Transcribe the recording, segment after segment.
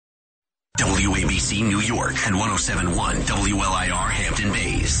WABC New York and 107.1 WLIR Hampton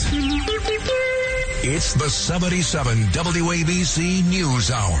Bays. It's the 77 WABC News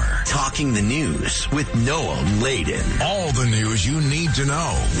Hour. Talking the news with Noam Laden. All the news you need to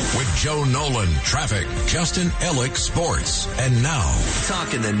know with Joe Nolan, traffic, Justin Ellick, sports. And now,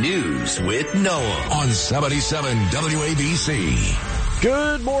 Talking the news with Noam on 77 WABC.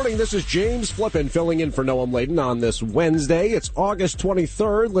 Good morning. This is James Flippin filling in for Noam Laden on this Wednesday. It's August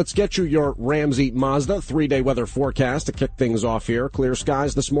 23rd. Let's get you your Ramsey Mazda 3-day weather forecast to kick things off here. Clear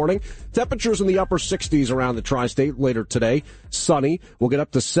skies this morning. Temperatures in the upper 60s around the tri-state later today. Sunny. We'll get up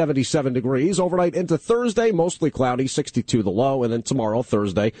to 77 degrees. Overnight into Thursday, mostly cloudy, 62 the low. And then tomorrow,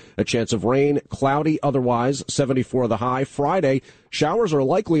 Thursday, a chance of rain, cloudy otherwise, 74 the high. Friday, showers are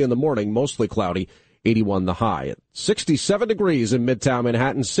likely in the morning, mostly cloudy. 81 the high. 67 degrees in Midtown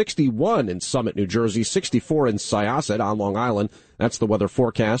Manhattan, 61 in Summit, New Jersey, 64 in Syosset on Long Island. That's the weather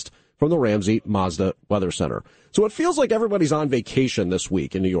forecast from the Ramsey Mazda Weather Center. So it feels like everybody's on vacation this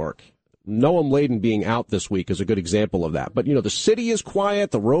week in New York. Noam Laden being out this week is a good example of that. But, you know, the city is quiet,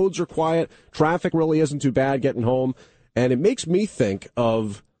 the roads are quiet, traffic really isn't too bad getting home. And it makes me think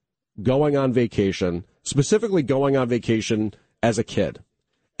of going on vacation, specifically going on vacation as a kid.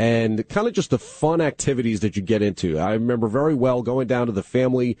 And kind of just the fun activities that you get into. I remember very well going down to the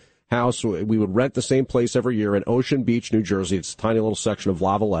family house. We would rent the same place every year in Ocean Beach, New Jersey. It's a tiny little section of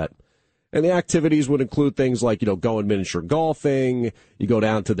Lavalette. And the activities would include things like, you know, going miniature golfing. You go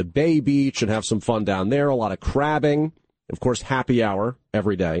down to the Bay Beach and have some fun down there. A lot of crabbing. Of course, happy hour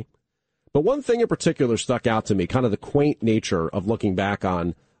every day. But one thing in particular stuck out to me, kind of the quaint nature of looking back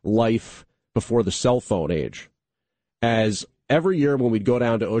on life before the cell phone age. As every year when we'd go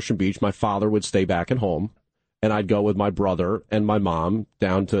down to Ocean Beach, my father would stay back at home, and I'd go with my brother and my mom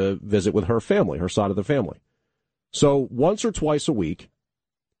down to visit with her family, her side of the family. So once or twice a week,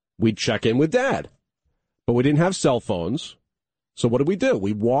 we'd check in with Dad. But we didn't have cell phones, so what did we do?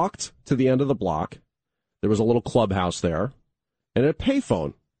 We walked to the end of the block. There was a little clubhouse there, and a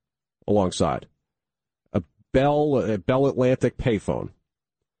payphone alongside. A Bell Atlantic payphone.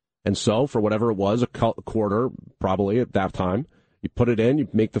 And so, for whatever it was, a quarter, probably at that time, you put it in, you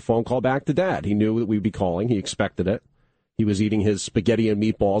make the phone call back to Dad. He knew that we'd be calling. He expected it. He was eating his spaghetti and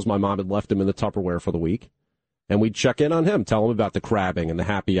meatballs. My mom had left him in the Tupperware for the week. And we'd check in on him, tell him about the crabbing and the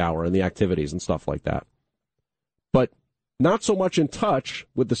happy hour and the activities and stuff like that. But not so much in touch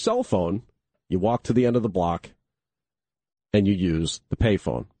with the cell phone. You walk to the end of the block, and you use the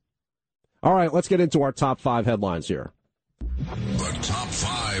payphone. All right, let's get into our top 5 headlines here. The top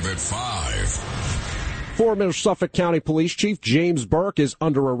 5 at 5. Former Suffolk County Police Chief James Burke is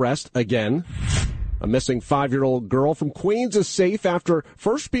under arrest again. A missing 5-year-old girl from Queens is safe after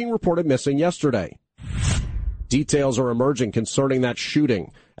first being reported missing yesterday. Details are emerging concerning that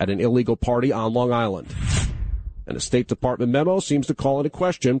shooting at an illegal party on Long Island. And a State Department memo seems to call into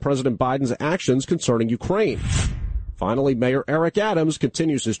question President Biden's actions concerning Ukraine. Finally, Mayor Eric Adams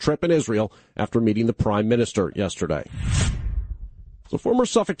continues his trip in Israel after meeting the Prime Minister yesterday. So former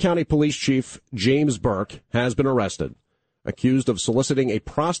Suffolk County Police Chief James Burke has been arrested, accused of soliciting a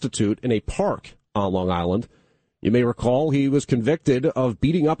prostitute in a park on Long Island. You may recall he was convicted of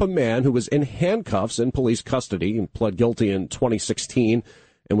beating up a man who was in handcuffs in police custody and pled guilty in 2016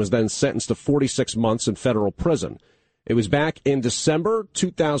 and was then sentenced to 46 months in federal prison. It was back in December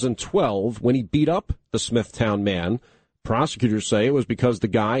 2012 when he beat up the Smithtown man. Prosecutors say it was because the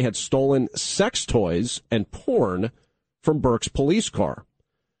guy had stolen sex toys and porn from Burke's police car.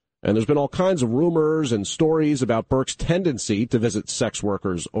 And there's been all kinds of rumors and stories about Burke's tendency to visit sex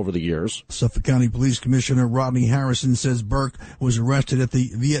workers over the years. Suffolk County Police Commissioner Rodney Harrison says Burke was arrested at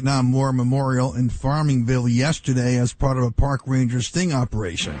the Vietnam War Memorial in Farmingville yesterday as part of a park ranger sting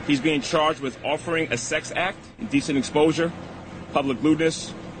operation. He's being charged with offering a sex act, indecent exposure, public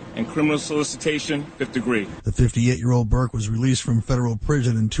lewdness, and criminal solicitation, 5th degree. The 58-year-old Burke was released from federal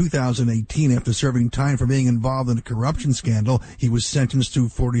prison in 2018 after serving time for being involved in a corruption scandal. He was sentenced to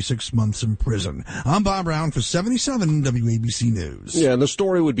 46 months in prison. I'm Bob Brown for 77 WABC News. Yeah, and the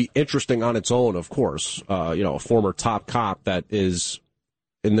story would be interesting on its own, of course. A former top cop that is,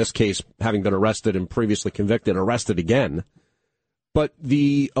 in this case, having been arrested and previously convicted, arrested again. But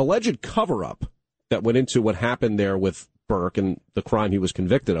the alleged cover-up that went into what happened there with Burke and the crime he was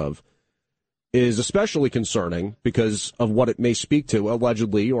convicted of is especially concerning because of what it may speak to,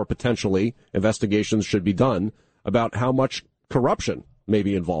 allegedly or potentially, investigations should be done about how much corruption may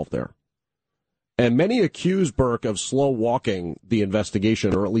be involved there. And many accuse Burke of slow walking the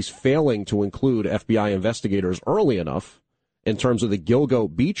investigation, or at least failing to include FBI investigators early enough in terms of the Gilgo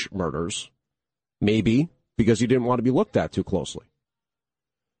Beach murders, maybe because he didn't want to be looked at too closely.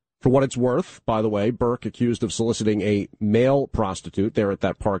 For what it's worth, by the way, Burke accused of soliciting a male prostitute there at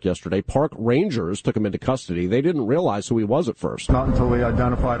that park yesterday. Park rangers took him into custody. They didn't realize who he was at first. Not until he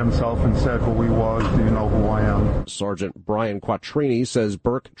identified himself and said who he was, do you know who I am? Sergeant Brian Quattrini says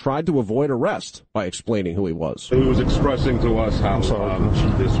Burke tried to avoid arrest by explaining who he was. He was expressing to us how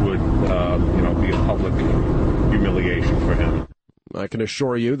this would, be a public humiliation for him. I can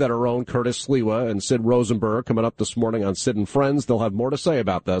assure you that our own Curtis Sliwa and Sid Rosenberg coming up this morning on Sid and Friends, they'll have more to say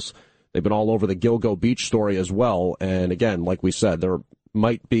about this. They've been all over the Gilgo Beach story as well. And again, like we said, there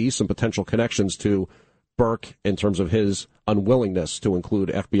might be some potential connections to Burke in terms of his unwillingness to include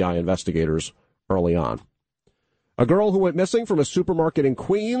FBI investigators early on. A girl who went missing from a supermarket in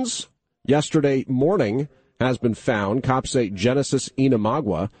Queens yesterday morning has been found. Cops say Genesis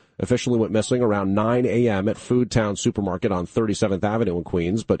Inamagua officially went missing around 9 a.m. at Foodtown Supermarket on 37th Avenue in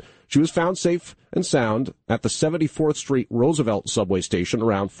Queens, but she was found safe and sound at the 74th Street Roosevelt subway station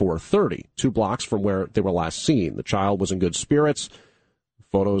around 4:30, 2 blocks from where they were last seen. The child was in good spirits.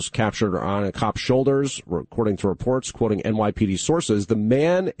 Photos captured her on a cop's shoulders, according to reports quoting NYPD sources. The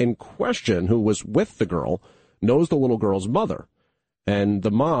man in question who was with the girl knows the little girl's mother. And the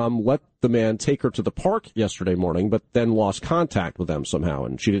mom let the man take her to the park yesterday morning, but then lost contact with them somehow,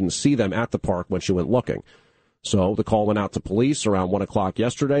 and she didn't see them at the park when she went looking. So the call went out to police around 1 o'clock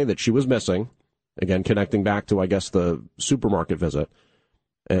yesterday that she was missing, again connecting back to, I guess, the supermarket visit.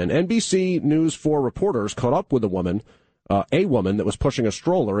 And NBC News 4 reporters caught up with a woman that was pushing a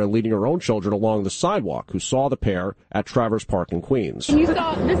stroller and leading her own children along the sidewalk, who saw the pair at Travers Park in Queens. You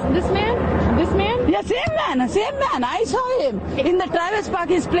saw this man? This man? Yeah, same man. I saw him. In the Travers Park,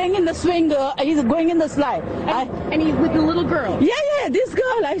 he's playing in the swing. He's going in the slide. And he's with the little girl? Yeah, this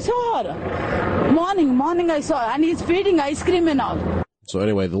girl. I saw her. Morning I saw her. And he's feeding ice cream and all. So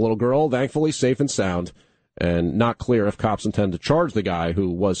anyway, the little girl, thankfully safe and sound, and not clear if cops intend to charge the guy who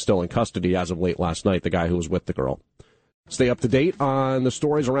was still in custody as of late last night, the guy who was with the girl. Stay up to date on the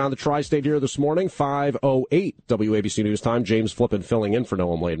stories around the tri-state here this morning. 5:08 WABC News Time. James Flippin filling in for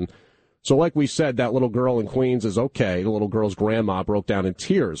Noam Laden. So like we said, that little girl in Queens is okay. The little girl's grandma broke down in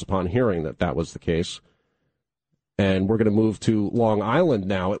tears upon hearing that was the case. And we're going to move to Long Island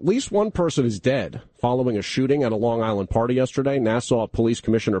now. At least one person is dead following a shooting at a Long Island party yesterday. Nassau Police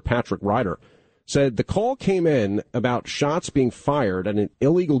Commissioner Patrick Ryder said the call came in about shots being fired at an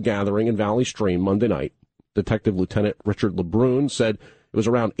illegal gathering in Valley Stream Monday night. Detective Lieutenant Richard LeBrun said it was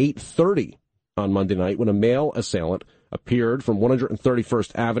around 8:30 on Monday night when a male assailant appeared from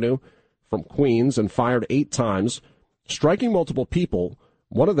 131st Avenue from Queens and fired 8 times, striking multiple people.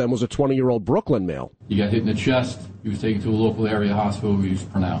 One of them was a 20-year-old Brooklyn male. He got hit in the chest. He was taken to a local area hospital where he was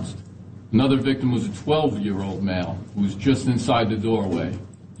pronounced. Another victim was a 12-year-old male who was just inside the doorway.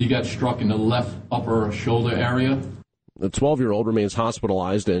 He got struck in the left upper shoulder area. The 12-year-old remains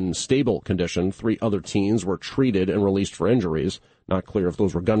hospitalized in stable condition. 3 other teens were treated and released for injuries. Not clear if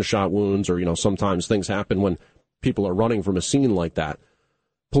those were gunshot wounds or, sometimes things happen when people are running from a scene like that.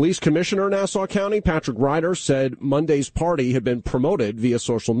 Police Commissioner Nassau County, Patrick Ryder, said Monday's party had been promoted via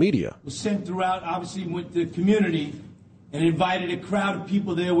social media. It was sent throughout, obviously, with the community and invited a crowd of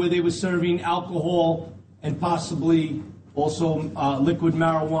people there where they were serving alcohol and possibly also liquid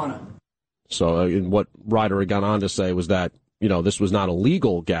marijuana. So what Ryder had gone on to say was that, this was not a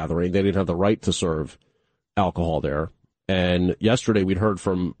legal gathering. They didn't have the right to serve alcohol there. And yesterday we'd heard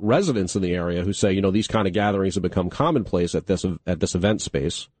from residents in the area who say, these kind of gatherings have become commonplace at this event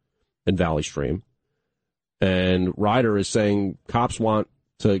space in Valley Stream. And Ryder is saying cops want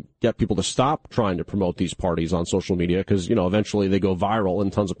to get people to stop trying to promote these parties on social media because, eventually they go viral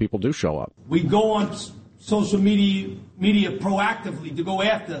and tons of people do show up. We go on social media proactively to go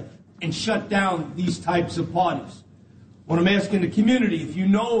after and shut down these types of parties. What I'm asking the community, if you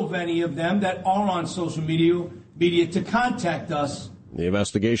know of any of them that are on social media to contact us. The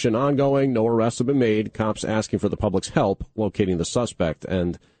investigation ongoing. No arrests have been made. Cops asking for the public's help locating the suspect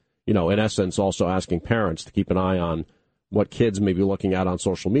and, in essence, also asking parents to keep an eye on what kids may be looking at on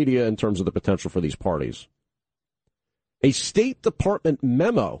social media in terms of the potential for these parties. A State Department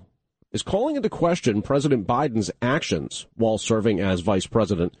memo is calling into question President Biden's actions while serving as vice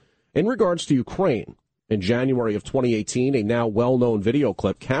president in regards to Ukraine. In January of 2018, a now well-known video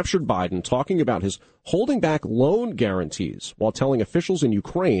clip captured Biden talking about his holding back loan guarantees while telling officials in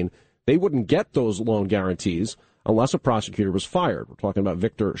Ukraine they wouldn't get those loan guarantees unless a prosecutor was fired. We're talking about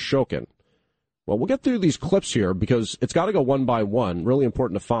Viktor Shokin. Well, we'll get through these clips here because it's got to go one by one. Really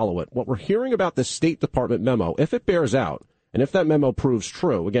important to follow it. What we're hearing about this State Department memo, if it bears out, and if that memo proves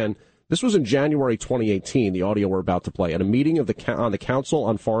true, again, this was in January 2018, the audio we're about to play, at a meeting of on the Council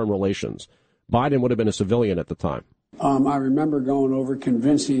on Foreign Relations. Biden would have been a civilian at the time. I remember going over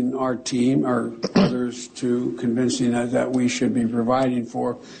convincing our team or others to convincing us that we should be providing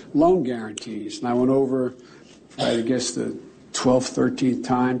for loan guarantees. And I went over, I guess, the 12th, 13th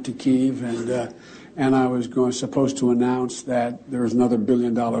time to Kyiv, and I was supposed to announce that there was another $1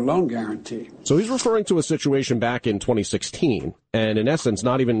 billion loan guarantee. So he's referring to a situation back in 2016, and in essence,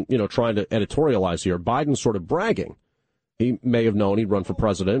 not even trying to editorialize here. Biden's sort of bragging. He may have known he'd run for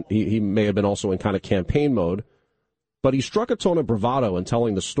president. He may have been also in kind of campaign mode. But he struck a tone of bravado in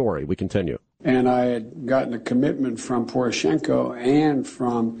telling the story. We continue. And I had gotten a commitment from Poroshenko and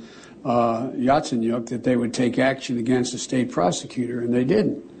from Yatsenyuk that they would take action against the state prosecutor, and they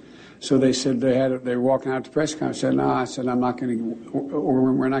didn't. So they said they were walking out to press conference. I said, no,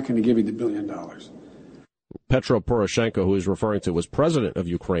 we're not going to give you the $1 billion. Petro Poroshenko, who he's referring to, was president of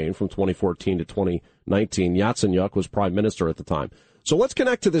Ukraine from 2014 to 2019. Yatsenyuk was prime minister at the time. So let's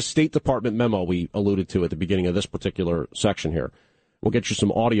connect to this State Department memo we alluded to at the beginning of this particular section here. We'll get you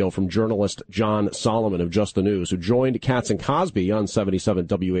some audio from journalist John Solomon of Just the News, who joined Katz and Cosby on 77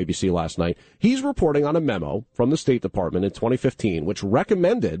 WABC last night. He's reporting on a memo from the State Department in 2015, which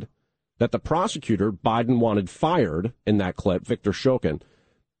recommended that the prosecutor Biden wanted fired in that clip, Victor Shokin.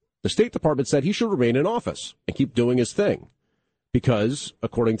 The State Department said he should remain in office and keep doing his thing because,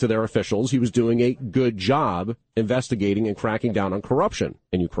 according to their officials, he was doing a good job investigating and cracking down on corruption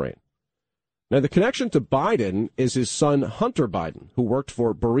in Ukraine. Now, the connection to Biden is his son, Hunter Biden, who worked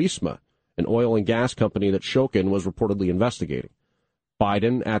for Burisma, an oil and gas company that Shokin was reportedly investigating.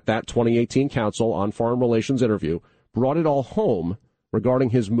 Biden, at that 2018 Council on Foreign Relations interview, brought it all home regarding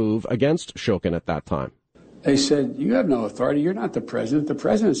his move against Shokin at that time. They said, you have no authority. You're not the president. The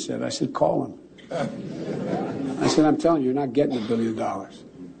president said. I said, call him. I said, I'm telling you, you're not getting $1 billion.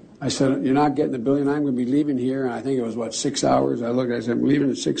 I said, you're not getting $1 billion. I'm going to be leaving here. And I think it was, 6 hours? I said, I'm leaving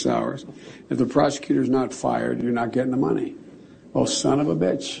in 6 hours. If the prosecutor's not fired, you're not getting the money. Well, son of a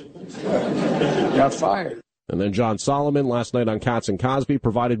bitch. Got fired. And then John Solomon last night on Katz and Cosby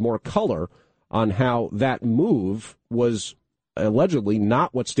provided more color on how that move was allegedly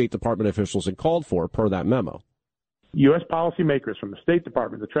not what State Department officials had called for per that memo. U.S. policymakers from the State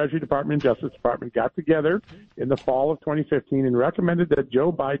Department, the Treasury Department, and Justice Department got together in the fall of 2015 and recommended that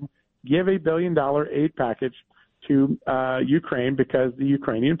Joe Biden give a $1 billion aid package to Ukraine because the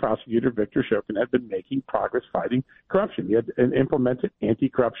Ukrainian prosecutor, Victor Shokin, had been making progress fighting corruption. He had implemented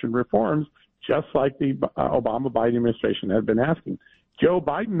anti-corruption reforms just like the Obama-Biden administration had been asking. Joe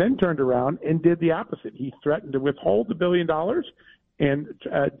Biden then turned around and did the opposite. He threatened to withhold the $1 billion and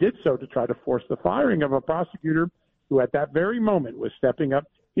did so to try to force the firing of a prosecutor who at that very moment was stepping up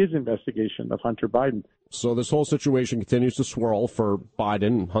his investigation of Hunter Biden. So this whole situation continues to swirl for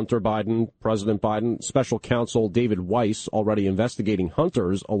Biden, Hunter Biden, President Biden. Special counsel David Weiss already investigating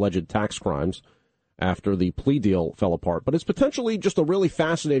Hunter's alleged tax crimes after the plea deal fell apart. But it's potentially just a really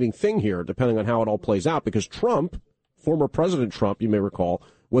fascinating thing here, depending on how it all plays out, because Trump, former President Trump, you may recall,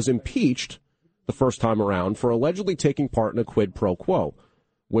 was impeached the first time around for allegedly taking part in a quid pro quo,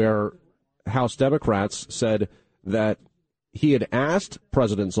 where House Democrats said that he had asked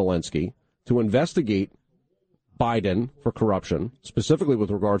President Zelensky to investigate Biden for corruption, specifically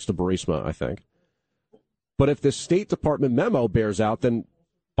with regards to Burisma, I think. But if this State Department memo bears out, then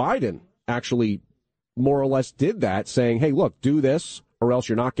Biden actually more or less did that, saying, hey, look, do this or else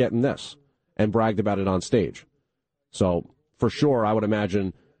you're not getting this, and bragged about it on stage. So for sure, I would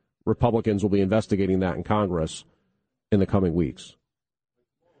imagine Republicans will be investigating that in Congress in the coming weeks.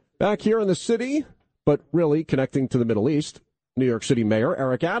 Back here in the city, but really connecting to the Middle East, New York City Mayor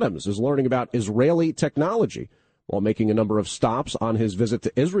Eric Adams is learning about Israeli technology. While making a number of stops on his visit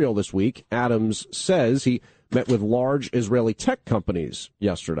to Israel this week, Adams says he met with large Israeli tech companies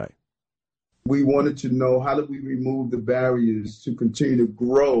yesterday. We wanted to know, how do we remove the barriers to continue to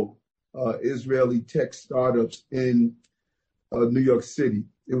grow Israeli tech startups in New York City?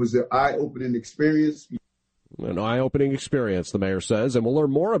 It was an eye-opening experience. An eye-opening experience, the mayor says, and we'll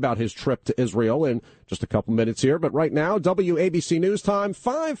learn more about his trip to Israel in just a couple minutes here. But right now, WABC News Time,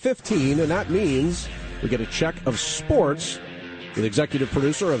 5:15, and that means we get a check of sports with executive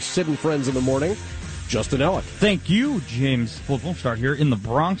producer of Sid and Friends in the Morning, Justin Ellick. Thank you, James Flippin. We'll start here in the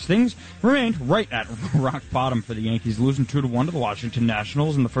Bronx. Things remained right at rock bottom for the Yankees, losing 2-1 to the Washington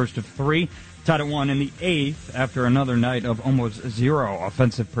Nationals in the first of three. Tied at 1 in the eighth after another night of almost zero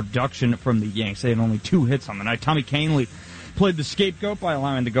offensive production from the Yanks. They had only 2 hits on the night. Tommy Kahnle played the scapegoat by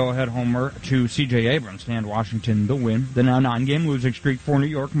allowing the go-ahead homer to C.J. Abrams to hand Washington the win. The now 9-game losing streak for New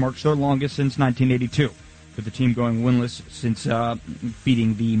York marks their longest since 1982, with the team going winless since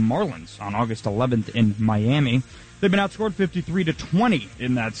beating the Marlins on August 11th in Miami. They've been outscored 53-20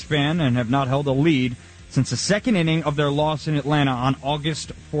 in that span and have not held a lead since the second inning of their loss in Atlanta on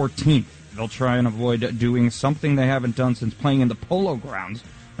August 14th. They'll try and avoid doing something they haven't done since playing in the Polo Grounds,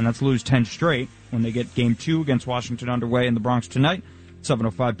 and that's lose 10 straight when they get Game 2 against Washington underway in the Bronx tonight.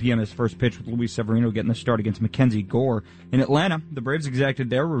 7:05 p.m. his first pitch with Luis Severino getting the start against Mackenzie Gore. In Atlanta, the Braves exacted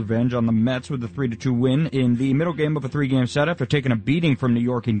their revenge on the Mets with a 3-2 win in the middle game of a 3-game set after taking a beating from New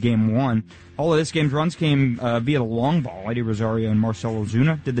York in Game 1. All of this game's runs came via the long ball. Eddie Rosario and Marcell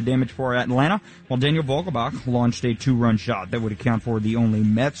Ozuna did the damage for Atlanta, while Daniel Vogelbach launched a 2-run shot that would account for the only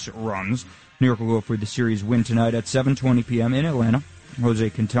Mets runs. New York will go for the series win tonight at 7:20 p.m. in Atlanta. Jose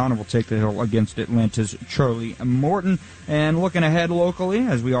Quintana will take the hill against Atlanta's Charlie Morton. And looking ahead locally,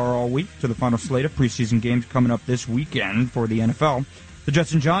 as we are all week, to the final slate of preseason games coming up this weekend for the NFL. The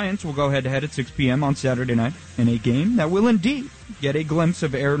Jets and Giants will go head-to-head at 6 p.m. on Saturday night in a game that will indeed get a glimpse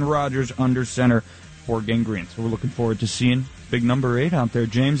of Aaron Rodgers under center for Gang Green. So we're looking forward to seeing big number 8 out there,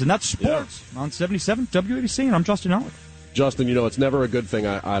 James. And that's sports on 77 WABC, and I'm Justin Ellick. Justin, it's never a good thing,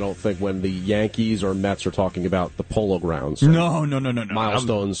 I don't think, when the Yankees or Mets are talking about the Polo Grounds. No.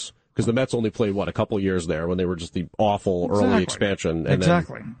 Milestones, because the Mets only played, a couple years there when they were just the awful early expansion. And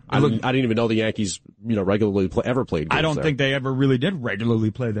exactly. I didn't even know the Yankees, regularly ever played games I don't there. think they ever really did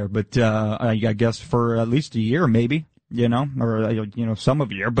regularly play there, but I guess for at least a year, maybe, or some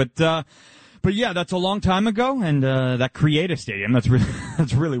of a year. But yeah, that's a long time ago, and that Creative Stadium, that's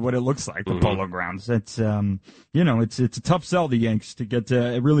really what it looks like, the Polo Grounds. It's it's a tough sell, the Yanks, to get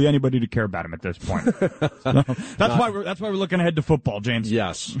really anybody to care about them at this point. So that's why we're looking ahead to football, James.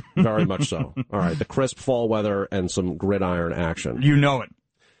 Yes, very much so. All right, the crisp fall weather and some gridiron action. You know it.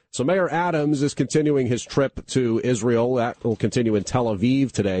 So Mayor Adams is continuing his trip to Israel. That will continue in Tel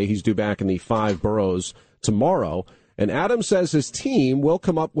Aviv today. He's due back in the 5 boroughs tomorrow. And Adams says his team will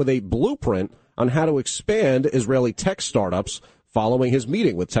come up with a blueprint on how to expand Israeli tech startups following his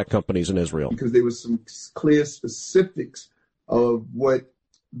meeting with tech companies in Israel. Because there was some clear specifics of what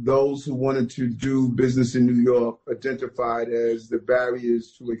those who wanted to do business in New York identified as the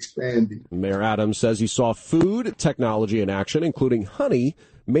barriers to expanding. Mayor Adams says he saw food technology in action, including honey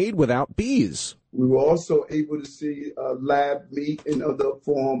made without bees. We were also able to see lab meat and other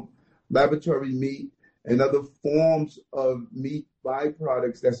laboratory meat and other forms of meat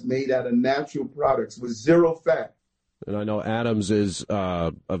byproducts that's made out of natural products with zero fat. And I know Adams is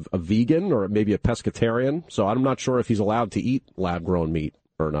a vegan or maybe a pescatarian, so I'm not sure if he's allowed to eat lab-grown meat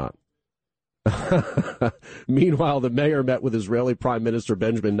or not. Meanwhile, the mayor met with Israeli Prime Minister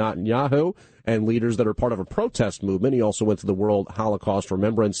Benjamin Netanyahu and leaders that are part of a protest movement. He also went to the World Holocaust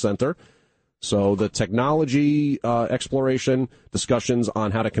Remembrance Center. So the technology exploration, discussions on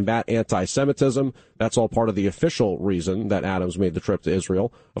how to combat anti-Semitism, that's all part of the official reason that Adams made the trip to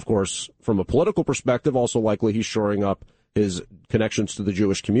Israel. Of course, from a political perspective, also likely he's shoring up his connections to the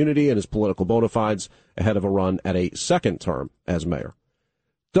Jewish community and his political bona fides ahead of a run at a second term as mayor.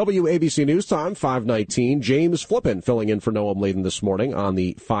 WABC News Time, 5:19. James Flippin filling in for Noam Laden this morning on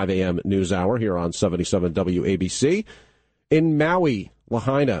the 5 a.m. news hour here on 77 WABC. In Maui,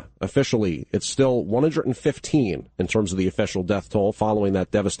 Lahaina, officially, it's still 115 in terms of the official death toll following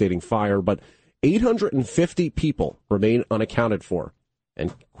that devastating fire, but 850 people remain unaccounted for,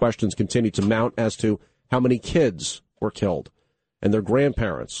 and questions continue to mount as to how many kids were killed and their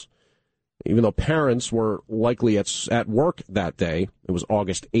grandparents. Even though parents were likely at work that day, it was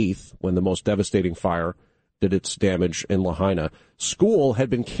August 8th when the most devastating fire did its damage in Lahaina. School had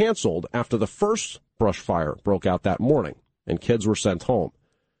been canceled after the first brush fire broke out that morning, and kids were sent home.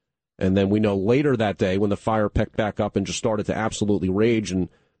 And then we know later that day, when the fire picked back up and just started to absolutely rage and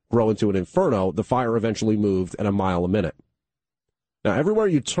grow into an inferno, the fire eventually moved at a mile a minute. Now, everywhere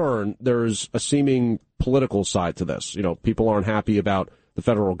you turn, there's a seeming political side to this. People aren't happy about the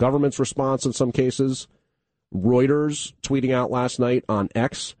federal government's response in some cases. Reuters tweeting out last night on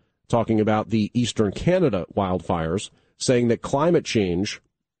X, talking about the Eastern Canada wildfires, saying that climate change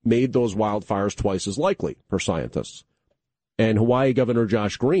made those wildfires twice as likely for scientists. And Hawaii Governor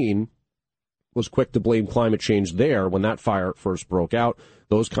Josh Green was quick to blame climate change there when that fire first broke out.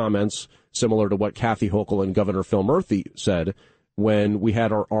 Those comments similar to what Kathy Hochul and Governor Phil Murphy said when we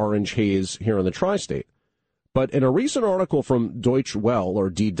had our orange haze here in the tri-state. But in a recent article from Deutsche Welle, or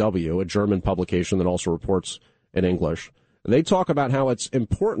DW, a German publication that also reports in English, they talk about how it's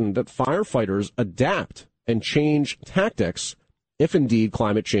important that firefighters adapt and change tactics if indeed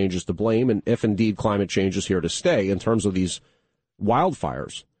climate change is to blame and if indeed climate change is here to stay in terms of these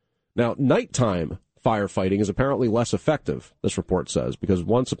wildfires. Now, nighttime firefighting is apparently less effective, this report says, because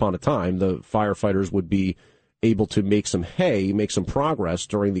once upon a time, the firefighters would be able to make some hay, make some progress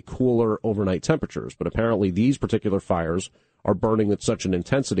during the cooler overnight temperatures. But apparently these particular fires are burning at such an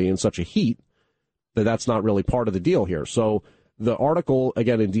intensity and such a heat that's not really part of the deal here. So the article,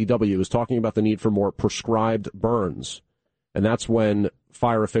 again, in DW is talking about the need for more prescribed burns. And that's when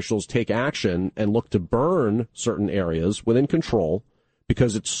fire officials take action and look to burn certain areas within control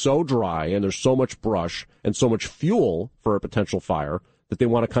because it's so dry and there's so much brush and so much fuel for a potential fire that they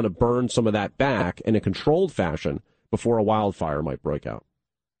want to kind of burn some of that back in a controlled fashion before a wildfire might break out.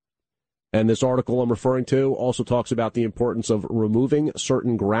 And this article I'm referring to also talks about the importance of removing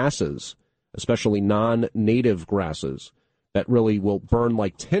certain grasses, especially non-native grasses, that really will burn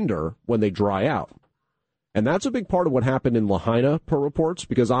like tinder when they dry out. And that's a big part of what happened in Lahaina, per reports,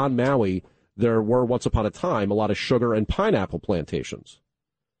 because on Maui, there were once upon a time a lot of sugar and pineapple plantations.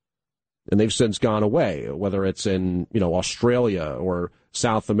 And they've since gone away, whether it's in, Australia or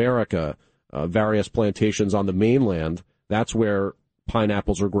South America, various plantations on the mainland. That's where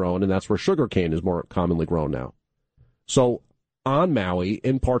pineapples are grown, and that's where sugarcane is more commonly grown now. So on Maui,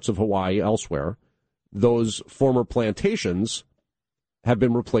 in parts of Hawaii, elsewhere, those former plantations have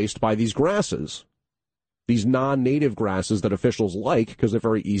been replaced by these grasses, these non-native grasses that officials like because they're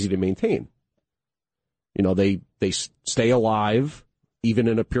very easy to maintain. They stay alive even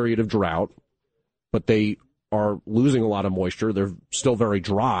in a period of drought, but they are losing a lot of moisture. They're still very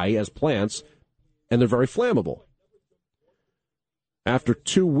dry as plants, and they're very flammable. After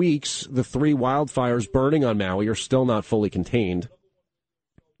 2 weeks, the 3 wildfires burning on Maui are still not fully contained.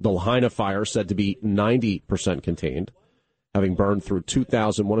 The Lahaina fire said to be 90% contained, having burned through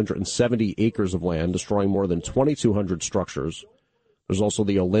 2,170 acres of land, destroying more than 2,200 structures. There's also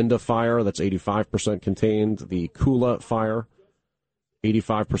the Olinda fire, that's 85% contained. The Kula fire,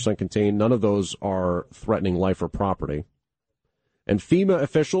 85% contained. None of those are threatening life or property. And FEMA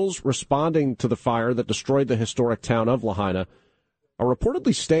officials responding to the fire that destroyed the historic town of Lahaina are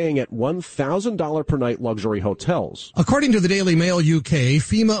reportedly staying at $1,000 per night luxury hotels. According to the Daily Mail UK,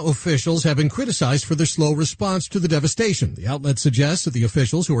 FEMA officials have been criticized for their slow response to the devastation. The outlet suggests that the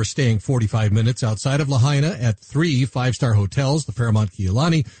officials, who are staying 45 minutes outside of Lahaina at 3 5-star hotels, the Fairmont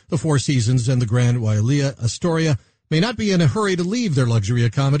Kealani, the Four Seasons, and the Grand Wailea Astoria, may not be in a hurry to leave their luxury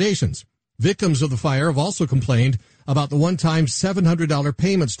accommodations. Victims of the fire have also complained about the one-time $700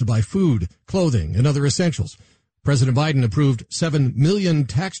 payments to buy food, clothing, and other essentials. President Biden approved $7 million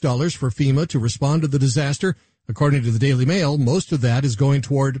tax dollars for FEMA to respond to the disaster. According to the Daily Mail, most of that is going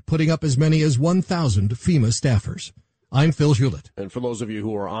toward putting up as many as 1,000 FEMA staffers. I'm Phil Hewlett. And for those of you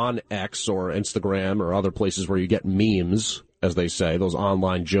who are on X or Instagram or other places where you get memes, as they say, those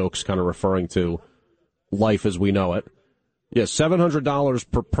online jokes kind of referring to life as we know it. Yes, $700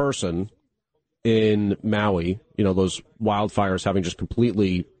 per person in Maui, those wildfires having just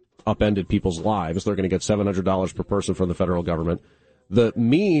completely upended people's lives. They're going to get $700 per person from the federal government. The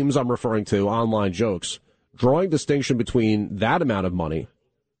memes I'm referring to, online jokes, drawing distinction between that amount of money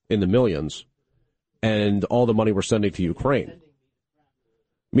in the millions and all the money we're sending to Ukraine.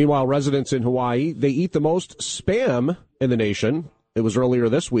 Meanwhile, residents in Hawaii, they eat the most Spam in the nation. It was earlier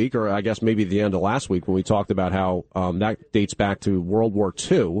this week, or I guess maybe the end of last week, when we talked about how that dates back to World War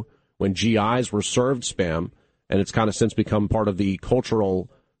II, when GIs were served Spam, and it's kind of since become part of the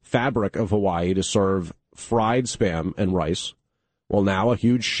cultural fabric of Hawaii to serve fried Spam and rice. Well, now a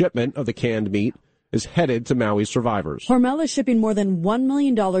huge shipment of the canned meat is headed to Maui's survivors. Hormel is shipping more than $1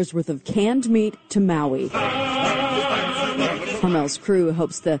 million worth of canned meat to Maui. Hormel's crew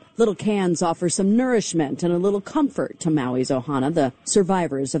hopes the little cans offer some nourishment and a little comfort to Maui's ohana, the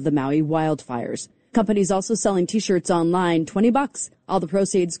survivors of the Maui wildfires. Companies also selling T-shirts online, $20. All the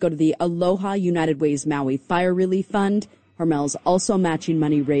proceeds go to the Aloha United Way's Maui Fire Relief Fund. Hormel's also matching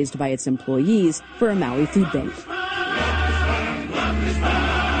money raised by its employees for a Maui food bank.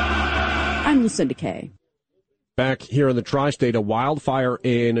 I'm Lucinda Kay. Back here in the tri-state, a wildfire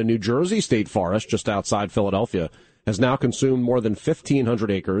in a New Jersey state forest just outside Philadelphia has now consumed more than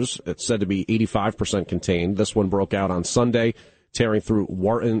 1,500 acres. It's said to be 85% contained. This one broke out on Sunday, tearing through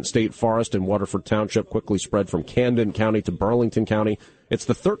Wharton State Forest in Waterford Township, quickly spread from Camden County to Burlington County. It's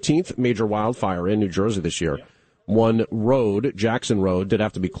the 13th major wildfire in New Jersey this year. One road, Jackson Road, did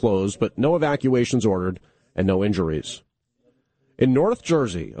have to be closed, but no evacuations ordered and no injuries. In North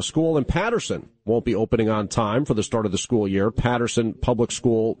Jersey, a school in Paterson won't be opening on time for the start of the school year. Paterson Public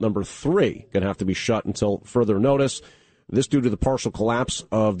School number 3 going to have to be shut until further notice. This due to the partial collapse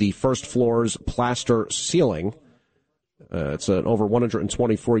of the first floor's plaster ceiling. It's an over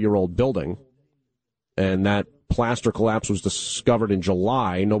 124-year-old building, and that plaster collapse was discovered in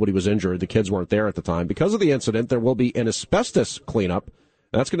July. Nobody was injured. The kids weren't there at the time. Because of the incident, there will be an asbestos cleanup.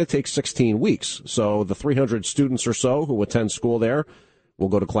 That's going to take 16 weeks. So the 300 students or so who attend school there will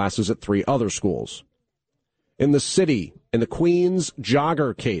go to classes at 3 other schools. In the city, In the Queens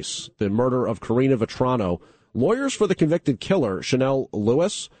jogger case, the murder of Karina Vetrano, lawyers for the convicted killer, Chanel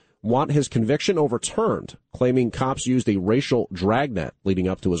Lewis, want his conviction overturned, claiming cops used a racial dragnet leading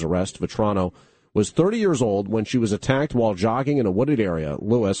up to his arrest. Vetrano was 30 years old when she was attacked while jogging in a wooded area.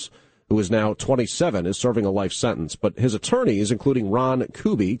 Lewis, who is now 27, is serving a life sentence. But his attorneys, including Ron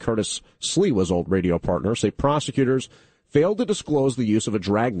Kuby, Curtis Sliwa's old radio partner, say prosecutors failed to disclose the use of a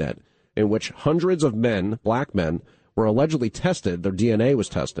dragnet in which hundreds of men, black men, were allegedly tested. Their DNA was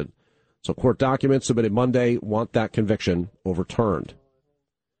tested. So court documents submitted Monday want that conviction overturned.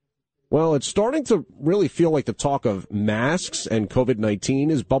 Well, it's starting to really feel like the talk of masks and COVID-19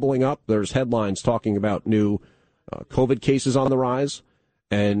 is bubbling up. There's headlines talking about new COVID cases on the rise.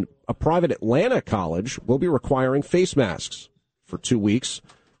 And a private Atlanta college will be requiring face masks for 2 weeks.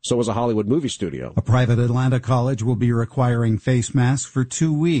 So is a Hollywood movie studio. A private Atlanta college will be requiring face masks for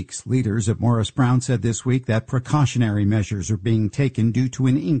 2 weeks. Leaders at Morris Brown said this week that precautionary measures are being taken due to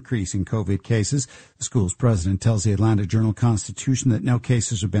an increase in COVID cases. The school's president tells the Atlanta Journal-Constitution that no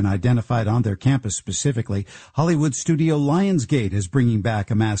cases have been identified on their campus specifically. Hollywood studio Lionsgate is bringing back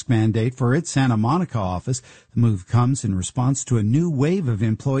a mask mandate for its Santa Monica office. The move comes in response to a new wave of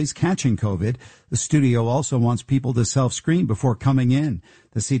employees catching COVID. The studio also wants people to self-screen before coming in.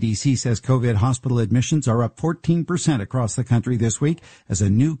 The CDC says COVID hospital admissions are up 14% across the country this week as a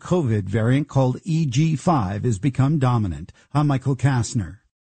new COVID variant called EG5 has become dominant. I'm Michael Kastner.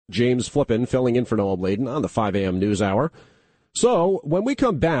 James Flippin filling in for Noam Laden on the 5 a.m. News Hour. So when we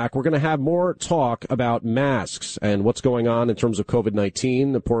come back, we're going to have more talk about masks and what's going on in terms of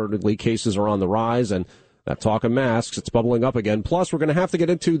COVID-19. Reportedly, cases are on the rise, and that talk of masks, it's bubbling up again. Plus, we're going to have to get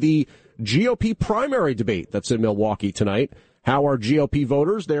into the GOP primary debate that's in Milwaukee tonight. How are GOP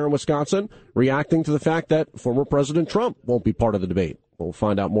voters there in Wisconsin reacting to the fact that former President Trump won't be part of the debate? We'll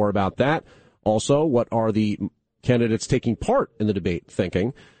find out more about that. Also, what are the candidates taking part in the debate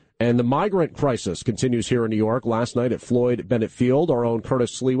thinking? And the migrant crisis continues here in New York. Last night at Floyd Bennett Field, our own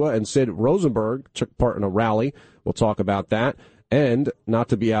Curtis Sliwa and Sid Rosenberg took part in a rally. We'll talk about that. And not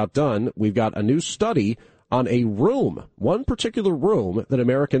to be outdone, we've got a new study on a room, one particular room that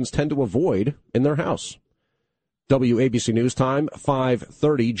Americans tend to avoid in their house. WABC News Time,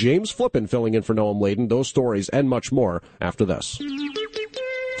 5:30. James Flippin filling in for Noam Laden. Those stories and much more after this.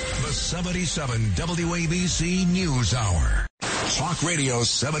 The 77 WABC News Hour. Talk Radio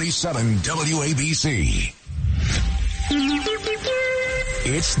 77 WABC.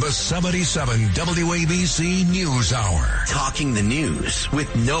 It's the 77 WABC News Hour. Talking the news with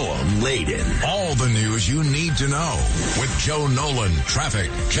Noam Laden. All the news you need to know with Joe Nolan, traffic,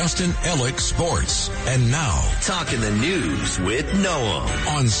 Justin Ellick, sports. And now, Talking the news with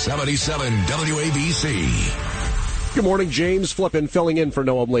Noam on 77 WABC. Good morning, James Flippin filling in for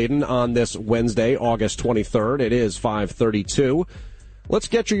Noam Laden on this Wednesday, August 23rd. It is 5:32. Let's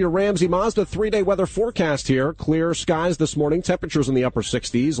get you your Ramsey Mazda 3-day weather forecast here. Clear skies this morning, temperatures in the upper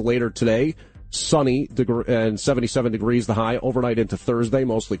 60s. Later today, sunny and 77 degrees the high. Overnight into Thursday,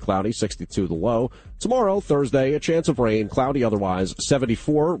 mostly cloudy, 62 the low. Tomorrow, Thursday, a chance of rain, cloudy otherwise,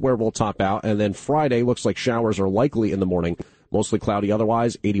 74 where we'll top out. And then Friday looks like showers are likely in the morning, mostly cloudy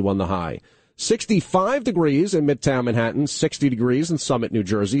otherwise, 81 the high. 65 degrees in Midtown Manhattan, 60 degrees in Summit, New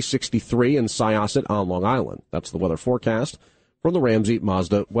Jersey, 63 in Syosset on Long Island. That's the weather forecast from the Ramsey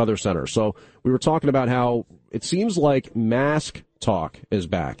Mazda Weather Center. So we were talking about how it seems like mask talk is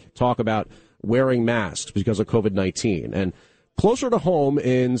back. Talk about wearing masks because of COVID-19. And closer to home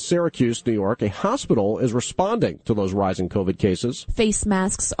in Syracuse, New York, a hospital is responding to those rising COVID cases. Face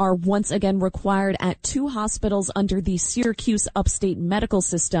masks are once again required at 2 hospitals under the Syracuse Upstate Medical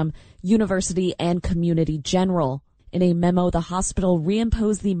System, University and Community General. In a memo, the hospital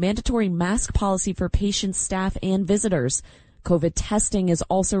reimposed the mandatory mask policy for patients, staff, and visitors. COVID testing is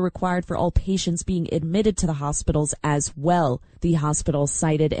also required for all patients being admitted to the hospitals as well. The hospital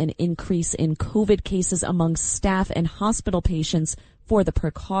cited an increase in COVID cases among staff and hospital patients for the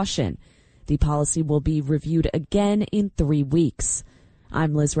precaution. The policy will be reviewed again in 3 weeks.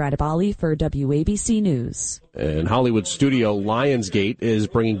 I'm Liz Radabali for WABC News. And Hollywood studio Lionsgate is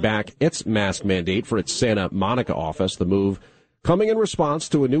bringing back its mask mandate for its Santa Monica office. The move coming in response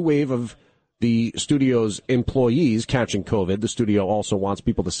to a new wave of the studio's employees catching COVID. The studio also wants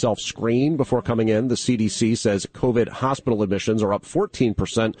people to self-screen before coming in. The CDC says COVID hospital admissions are up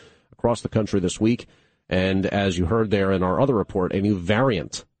 14% across the country this week. And as you heard there in our other report, a new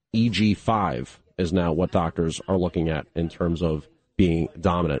variant, EG5, is now what doctors are looking at in terms of being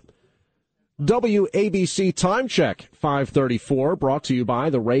dominant. WABC Time Check 5:34, brought to you by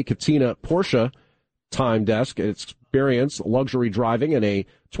the Ray Katina Porsche Time Desk. Experience luxury driving in a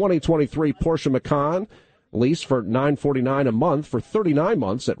 2023 Porsche Macan. Lease for $949 a month for 39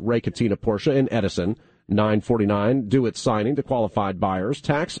 months at Ray Cattina Porsche in Edison. $949 due at signing to qualified buyers.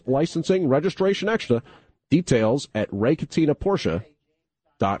 Tax, licensing, registration extra. Details at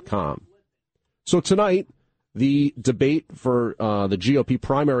RayCattinaPorsche.com. So tonight, the debate for the GOP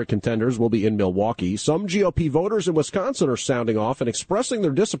primary contenders will be in Milwaukee. Some GOP voters in Wisconsin are sounding off and expressing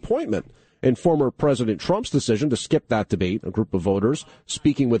their disappointment in former President Trump's decision to skip that debate. A group of voters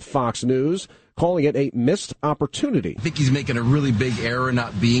speaking with Fox News, calling it a missed opportunity. I think he's making a really big error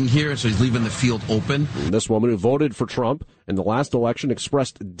not being here, so he's leaving the field open. This woman who voted for Trump in the last election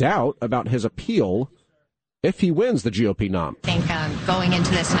expressed doubt about his appeal if he wins the GOP nom. I think going into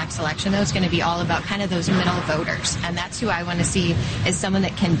this next election, though, is going to be all about kind of those middle voters. And that's who I want to see as someone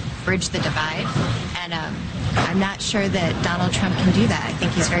that can bridge the divide. And I'm not sure that Donald Trump can do that. I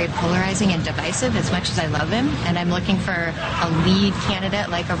think he's very polarizing and divisive as much as I love him. And I'm looking for a lead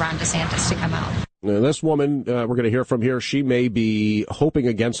candidate like a Ron DeSantis to come out. Now, this woman we're going to hear from here, she may be hoping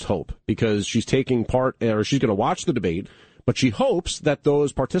against hope because she's taking part, or she's going to watch the debate, but she hopes that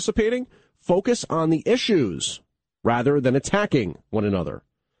those participating focus on the issues rather than attacking one another.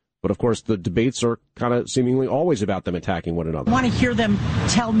 But, of course, the debates are kind of seemingly always about them attacking one another. I want to hear them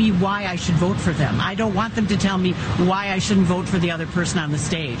tell me why I should vote for them. I don't want them to tell me why I shouldn't vote for the other person on the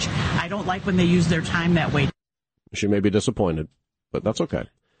stage. I don't like when they use their time that way. She may be disappointed, but that's okay.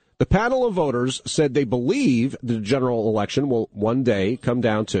 The panel of voters said they believe the general election will one day come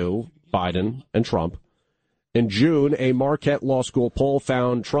down to Biden and Trump. In June, a Marquette Law School poll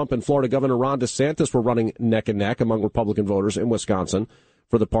found Trump and Florida Governor Ron DeSantis were running neck and neck among Republican voters in Wisconsin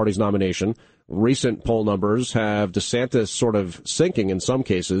for the party's nomination. Recent poll numbers have DeSantis sort of sinking in some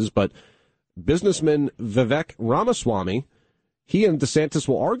cases, but businessman Vivek Ramaswamy, he and DeSantis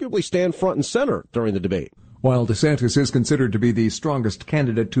will arguably stand front and center during the debate. While DeSantis is considered to be the strongest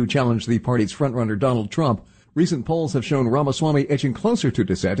candidate to challenge the party's frontrunner Donald Trump, recent polls have shown Ramaswamy edging closer to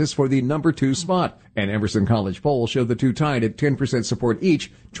DeSantis for the number 2 spot. An Emerson College poll showed the two tied at 10% support each,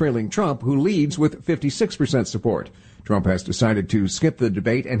 trailing Trump, who leads with 56% support. Trump has decided to skip the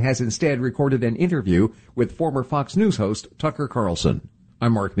debate and has instead recorded an interview with former Fox News host Tucker Carlson.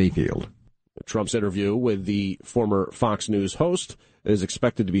 I'm Mark Mayfield. Trump's interview with the former Fox News host is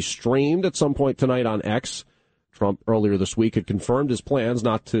expected to be streamed at some point tonight on X. Trump earlier this week had confirmed his plans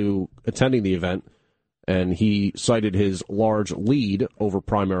not to attending the event, and he cited his large lead over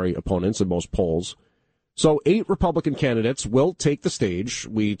primary opponents in most polls. So 8 Republican candidates will take the stage.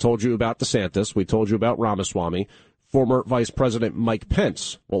 We told you about DeSantis. We told you about Ramaswamy. Former Vice President Mike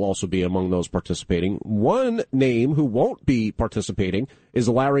Pence will also be among those participating. One name who won't be participating is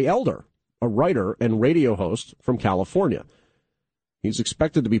Larry Elder, a writer and radio host from California. He's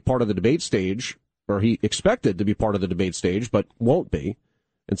expected to be part of the debate stage, or he expected to be part of the debate stage, but won't be,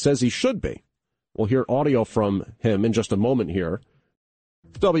 and says he should be. We'll hear audio from him in just a moment here.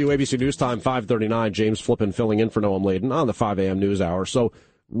 WABC News Time, 5:39. James Flippin filling in for Noam Laden on the 5 a.m. News Hour. So,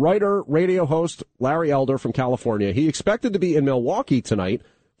 writer, radio host Larry Elder from California. He expected to be in Milwaukee tonight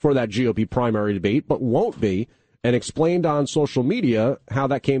for that GOP primary debate, but won't be, and explained on social media how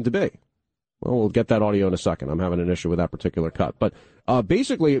that came to be. Well, we'll get that audio in a second. I'm having an issue with that particular cut. But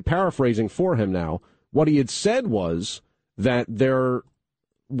basically, paraphrasing for him now, what he had said was that there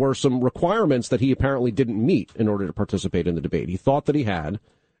were some requirements that he apparently didn't meet in order to participate in the debate. He thought that he had,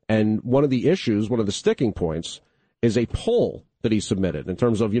 and one of the issues, one of the sticking points, is a poll that he submitted in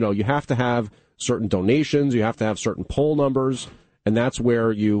terms of, you have to have certain donations, you have to have certain poll numbers, and that's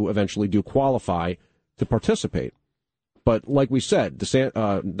where you eventually do qualify to participate. But like we said,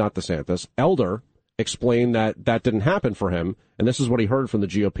 Elder explained that that didn't happen for him, and this is what he heard from the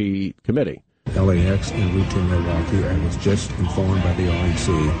GOP committee. LAX and route to Milwaukee, I was just informed by the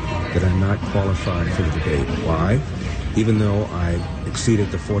RNC that I'm not qualified for the debate. Why? Even though I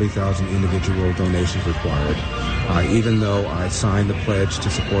exceeded the 40,000 individual donations required, even though I signed the pledge to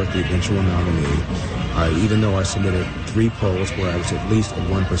support the eventual nominee, even though I submitted 3 polls where I was at least at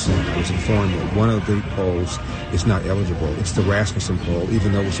 1%, I was informed that one of the polls is not eligible. It's the Rasmussen poll,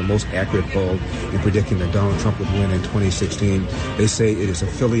 even though it was the most accurate poll in predicting that Donald Trump would win in 2016. They say it is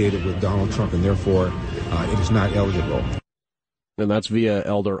affiliated with Donald Trump, and therefore it is not eligible. And that's via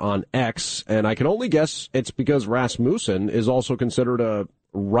Elder on X. And I can only guess it's because Rasmussen is also considered a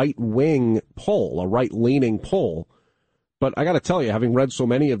right-wing poll, a right-leaning poll. But I got to tell you, having read so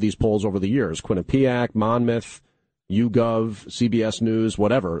many of these polls over the years, Quinnipiac, Monmouth, YouGov, CBS News,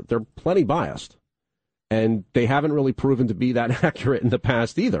 whatever, they're plenty biased. And they haven't really proven to be that accurate in the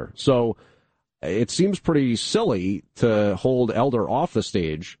past either. So it seems pretty silly to hold Elder off the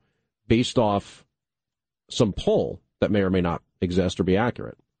stage based off some poll that may or may not exist or be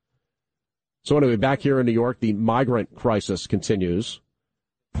accurate. So anyway, back here in New York, the migrant crisis continues.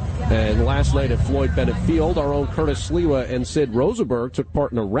 And last night at Floyd Bennett Field, our own Curtis Sliwa and Sid Rosenberg took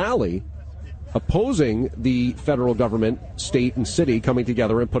part in a rally opposing the federal government, state, and city coming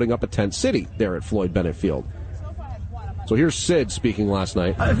together and putting up a tent city there at Floyd Bennett Field. So here's Sid speaking last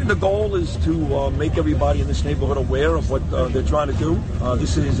night. I think the goal is to make everybody in this neighborhood aware of what they're trying to do.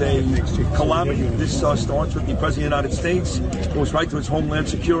 This is a calamity. This starts with the President of the United States, goes right to his Homeland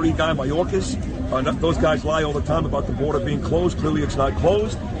Security guy, Mayorkas. Those guys lie all the time about the border being closed. Clearly it's not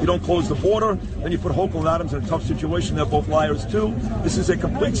closed. You don't close the border, then you put Hochul and Adams in a tough situation. They're both liars, too. This is a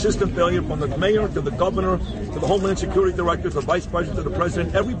complete system failure from the mayor to the governor to the Homeland Security director to the vice president to the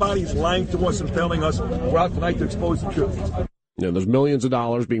president. Everybody's lying to us and failing us. We're out tonight to expose the truth. There's millions of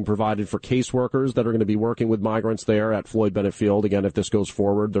dollars being provided for caseworkers that are going to be working with migrants there at Floyd Bennett Field. Again, if this goes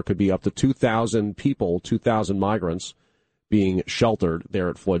forward, there could be up to 2,000 people, 2,000 migrants being sheltered there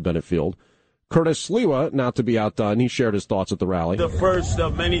at Floyd Bennett Field. Curtis Sliwa, not to be outdone, he shared his thoughts at the rally. The first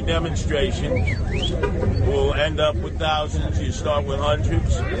of many demonstrations. We'll end up with thousands. You start with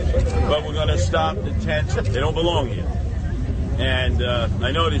hundreds. But we're going to stop the tents. They don't belong here. And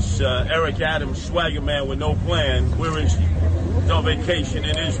I notice Eric Adams, swagger man with no plan. Where is he? He's on vacation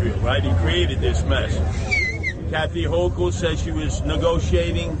in Israel, right? He created this mess. Kathy Hochul says she was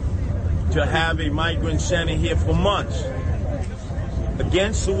negotiating to have a migrant center here for months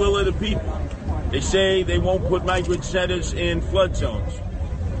against the will of the people. They say they won't put migrant centers in flood zones.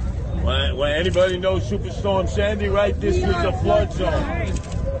 Well, anybody knows Superstorm Sandy, right? This is a flood zone.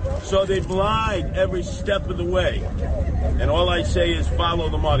 So they've lied every step of the way. And all I say is follow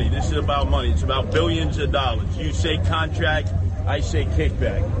the money. This is about money. It's about billions of dollars. You say contract, I say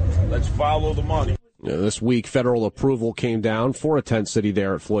kickback. Let's follow the money. This week, federal approval came down for a tent city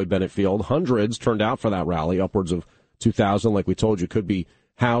there at Floyd Bennett Field. Hundreds turned out for that rally. Upwards of 2,000, like we told you, could be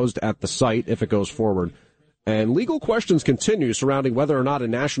housed at the site if it goes forward. And legal questions continue surrounding whether or not a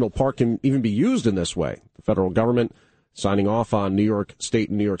national park can even be used in this way. The federal government signing off on New York State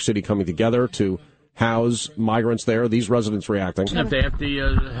and New York City coming together to house migrants there. These residents reacting. If they have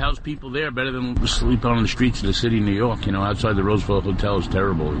to house people there, better than sleep on the streets of the city of New York. Outside the Roosevelt Hotel is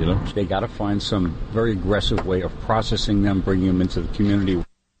terrible, They got to find some very aggressive way of processing them, bringing them into the community.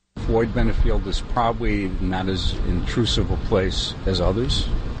 Floyd Bennett Field is probably not as intrusive a place as others.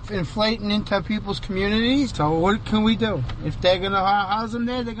 Inflating into people's communities, so what can we do? If they're going to house them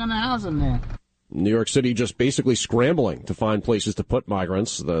there, they're going to house them there. New York City just basically scrambling to find places to put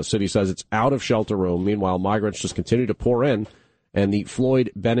migrants. The city says it's out of shelter room. Meanwhile, migrants just continue to pour in. And the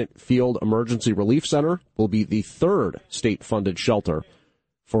Floyd Bennett Field Emergency Relief Center will be the third state-funded shelter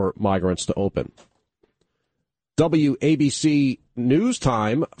for migrants to open. WABC News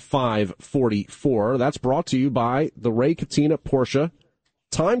Time, 5:44. That's brought to you by the Ray Catena Porsche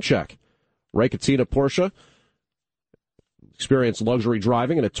Time Check. Ray Catena Porsche. Experience luxury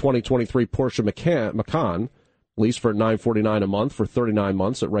driving in a 2023 Porsche Macan. Lease for $949 a month for 39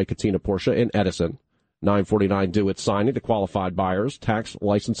 months at Ray Catena Porsche in Edison. $949 due at signing to qualified buyers. Tax,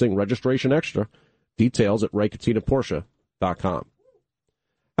 licensing, registration extra. Details at raycatenaporsche.com.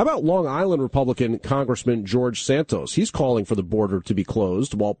 How about Long Island Republican Congressman George Santos? He's calling for the border to be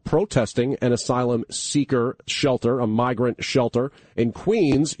closed while protesting an asylum seeker shelter, a migrant shelter in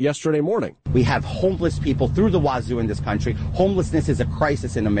Queens yesterday morning. We have homeless people through the wazoo in this country. Homelessness is a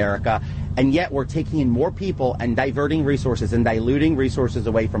crisis in America, and yet we're taking in more people and diverting resources and diluting resources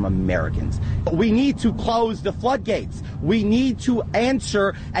away from Americans. We need to close the floodgates. We need to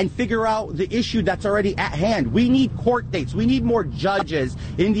answer and figure out the issue that's already at hand. We need court dates. We need more judges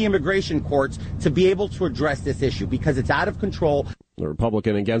in the immigration courts to be able to address this issue because it's out of control. The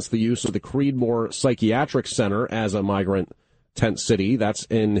Republican against the use of the Creedmoor Psychiatric Center as a migrant tent city. That's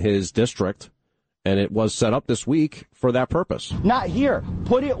in his district, and it was set up this week for that purpose. Not here.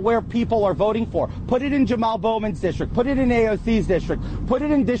 Put it where people are voting for. Put it in Jamal Bowman's district. Put it in AOC's district. Put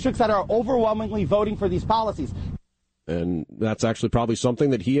it in districts that are overwhelmingly voting for these policies. And that's actually probably something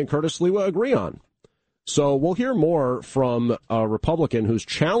that he and Curtis Sliwa agree on. So we'll hear more from a Republican who's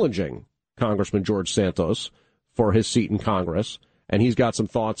challenging Congressman George Santos for his seat in Congress, and he's got some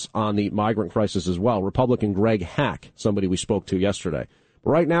thoughts on the migrant crisis as well. Republican Greg Hack, somebody we spoke to yesterday.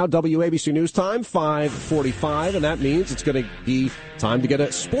 Right now, WABC News Time, 5:45, and that means it's going to be time to get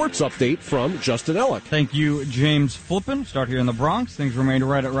a sports update from Justin Ellick. Thank you, James Flippin. Start here in the Bronx. Things remained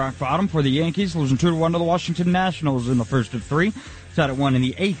right at rock bottom for the Yankees, losing 2-1 to the Washington Nationals in the first of three. Tied at 1 in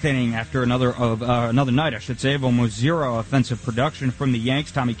the 8th inning after another night, of almost zero offensive production from the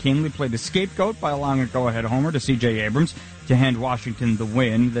Yanks. Tommy Kahnle played the scapegoat by allowing a go-ahead homer to C.J. Abrams to hand Washington the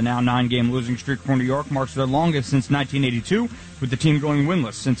win. The now 9-game losing streak for New York marks their longest since 1982, with the team going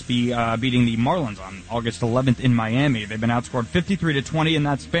winless since beating the Marlins on August 11th in Miami. They've been outscored 53-20 in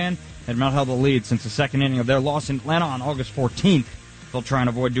that span and have not held the lead since the second inning of their loss in Atlanta on August 14th. They'll try and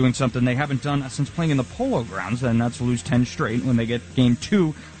avoid doing something they haven't done since playing in the Polo Grounds, and that's lose 10 straight when they get Game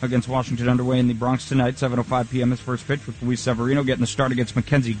 2 against Washington underway in the Bronx tonight. 7:05 p.m. is first pitch with Luis Severino getting the start against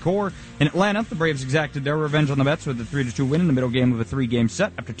Mackenzie Gore. In Atlanta, the Braves exacted their revenge on the Mets with a 3-2 win in the middle game of a 3-game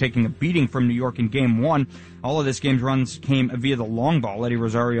set after taking a beating from New York in Game 1. All of this game's runs came via the long ball. Eddie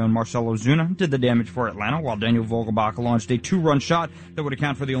Rosario and Marcell Ozuna did the damage for Atlanta, while Daniel Vogelbach launched a 2-run shot that would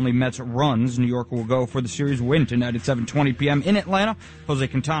account for the only Mets runs. New York will go for the series win tonight at 7:20 p.m. in Atlanta. Jose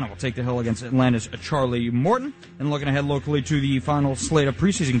Quintana will take the hill against Atlanta's Charlie Morton. And looking ahead locally to the final slate of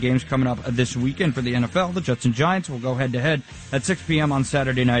preseason games coming up this weekend for the NFL, the Jets and Giants will go head-to-head at 6 p.m. on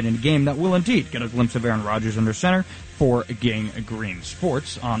Saturday night in a game that will indeed get a glimpse of Aaron Rodgers under center for Gang Green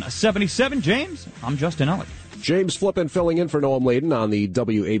Sports. On 77, James, I'm Justin Ellick. James Flippin filling in for Noam Laden on the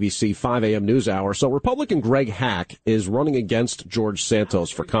WABC 5 a.m. News Hour. So Republican Greg Hack is running against George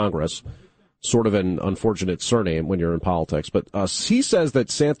Santos for Congress. Sort of an unfortunate surname when you're in politics. But he says that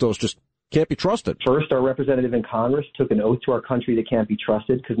Santos just can't be trusted. First, our representative in Congress took an oath to our country that can't be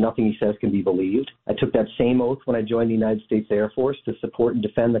trusted because nothing he says can be believed. I took that same oath when I joined the United States Air Force to support and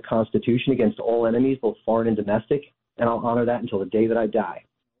defend the Constitution against all enemies, both foreign and domestic, and I'll honor that until the day that I die.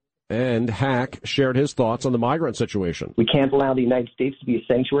 And Hack shared his thoughts on the migrant situation. We can't allow the United States to be a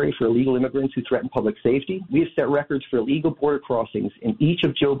sanctuary for illegal immigrants who threaten public safety. We have set records for illegal border crossings in each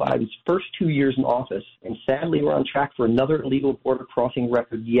of Joe Biden's first 2 years in office, and sadly we're on track for another illegal border crossing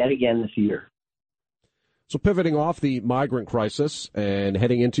record yet again this year. So pivoting off the migrant crisis and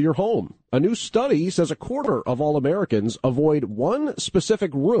heading into your home. A new study says a quarter of all Americans avoid one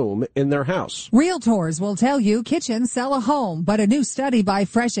specific room in their house. Realtors will tell you kitchens sell a home, but a new study by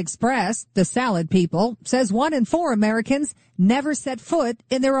Fresh Express, the salad people, says 1 in 4 Americans never set foot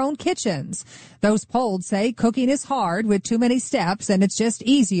in their own kitchens. Those polled say cooking is hard with too many steps and it's just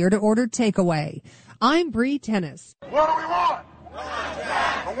easier to order takeaway. I'm Bree Tennis. What do we want?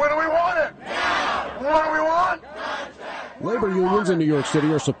 And when do we want it? Now. What do we want? Labor unions in New York City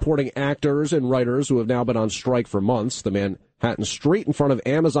are supporting actors and writers who have now been on strike for months. The Manhattan street in front of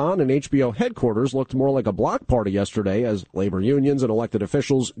Amazon and HBO headquarters looked more like a block party yesterday as labor unions and elected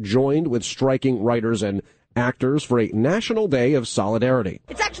officials joined with striking writers and actors for a national day of solidarity.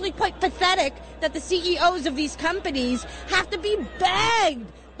 It's actually quite pathetic that the CEOs of these companies have to be begged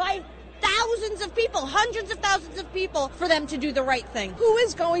by thousands of people, hundreds of thousands of people, for them to do the right thing. Who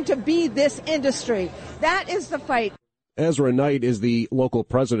is going to be this industry? That is the fight. Ezra Knight is the local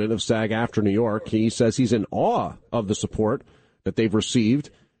president of SAG-AFTRA New York. He says he's in awe of the support that they've received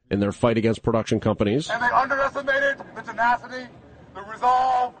in their fight against production companies. And they underestimated the tenacity, the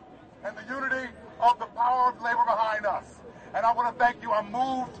resolve, and the unity of the power of labor behind us. And I want to thank you. I'm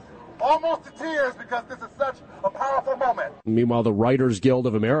moved almost to tears because this is such a powerful moment. Meanwhile, the Writers Guild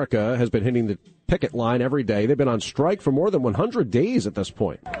of America has been hitting the picket line every day. They've been on strike for more than 100 days at this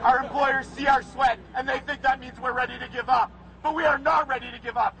point. Our employers see our sweat and they think that means we're ready to give up. But we are not ready to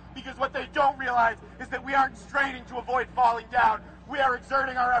give up because what they don't realize is that we aren't straining to avoid falling down. We are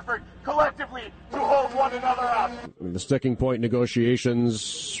exerting our effort collectively to hold one another up. The sticking point negotiations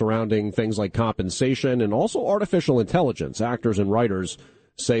surrounding things like compensation and also artificial intelligence. Actors and writers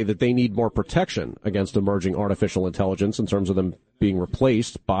say that they need more protection against emerging artificial intelligence in terms of them being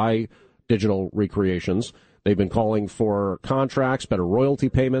replaced by digital recreations. They've been calling for contracts, better royalty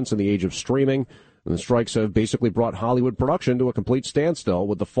payments in the age of streaming. And the strikes have basically brought Hollywood production to a complete standstill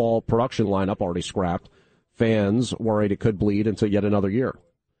with the fall production lineup already scrapped. Fans worried it could bleed into yet another year.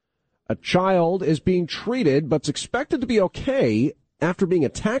 A child is being treated but's expected to be okay after being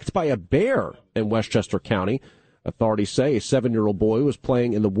attacked by a bear in Westchester County. Authorities say a 7-year-old boy was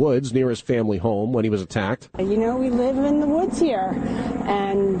playing in the woods near his family home when he was attacked. You know, we live in the woods here,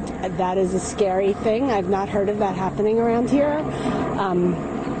 and that is a scary thing. I've not heard of that happening around here.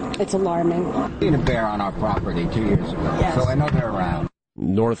 It's alarming. We had a bear on our property 2 years ago, yes. So I know they're around.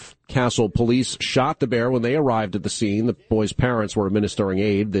 North Castle police shot the bear when they arrived at the scene. The boy's parents were administering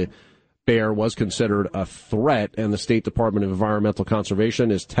aid. The bear was considered a threat, and the State Department of Environmental Conservation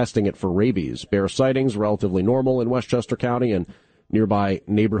is testing it for rabies. Bear sightings relatively normal in Westchester County and nearby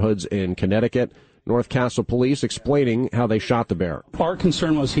neighborhoods in Connecticut. North Castle police explaining how they shot the bear. Our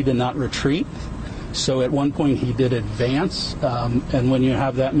concern was he did not retreat, so at one point he did advance, and when you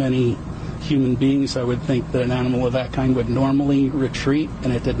have that many human beings, I would think that an animal of that kind would normally retreat,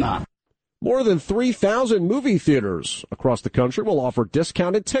 and it did not. More than 3,000 movie theaters across the country will offer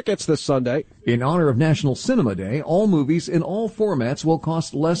discounted tickets this Sunday. In honor of National Cinema Day, all movies in all formats will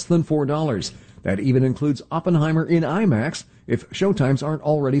cost less than $4. That even includes Oppenheimer in IMAX if showtimes aren't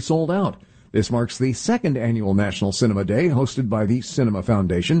already sold out. This marks the second annual National Cinema Day hosted by the Cinema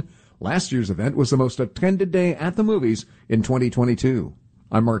Foundation. Last year's event was the most attended day at the movies in 2022.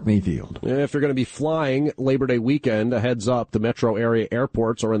 I'm Mark Mayfield. If you're going to be flying Labor Day weekend, a heads up, the metro area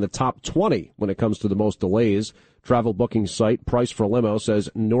airports are in the top 20 when it comes to the most delays. Travel booking site Price for Limo says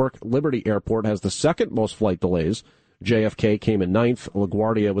Newark Liberty Airport has the second most flight delays. JFK came in 9th.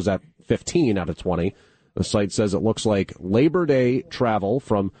 LaGuardia was at 15 out of 20. The site says it looks like Labor Day travel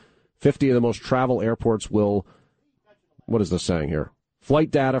from 50 of the most travel airports will, what is this saying here?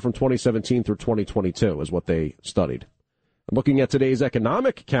 Flight data from 2017 through 2022 is what they studied. Looking at today's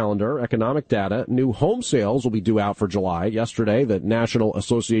economic calendar, economic data, new home sales will be due out for July. Yesterday, the National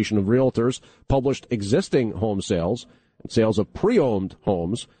Association of Realtors published existing home sales, and sales of pre-owned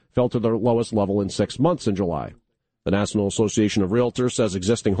homes fell to their lowest level in 6 months in July. The National Association of Realtors says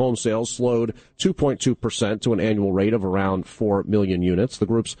existing home sales slowed 2.2% to an annual rate of around 4 million units. The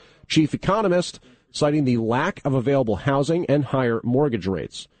group's chief economist citing the lack of available housing and higher mortgage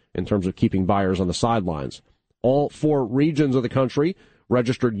rates in terms of keeping buyers on the sidelines. All 4 regions of the country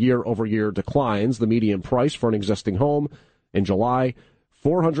registered year-over-year declines. The median price for an existing home in July,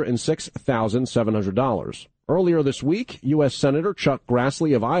 $406,700. Earlier this week, U.S. Senator Chuck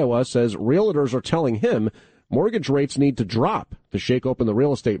Grassley of Iowa says realtors are telling him mortgage rates need to drop to shake open the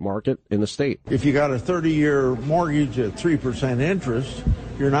real estate market in the state. If you got a 30-year mortgage at 3% interest,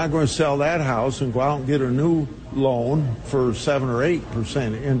 you're not going to sell that house and go out and get a new loan for 7 or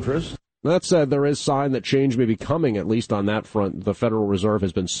 8% interest. That said, there is sign that change may be coming, at least on that front. The Federal Reserve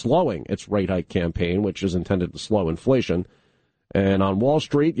has been slowing its rate hike campaign, which is intended to slow inflation. And on Wall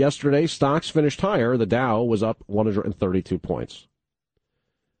Street yesterday, stocks finished higher. The Dow was up 132 points.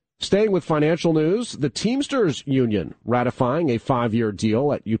 Staying with financial news, the Teamsters Union ratifying a 5-year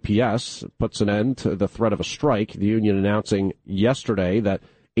deal at UPS puts an end to the threat of a strike. The union announcing yesterday that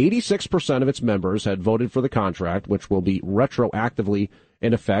 86% of its members had voted for the contract, which will be retroactively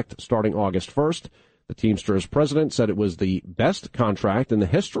in effect starting August 1st. The Teamsters president said it was the best contract in the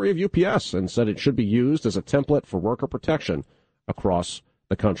history of UPS and said it should be used as a template for worker protection across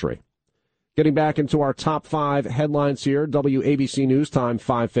the country. Getting back into our top 5 headlines here, WABC News Time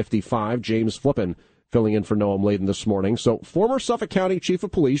 5:55, James Flippin filling in for Noam Laden this morning. So former Suffolk County Chief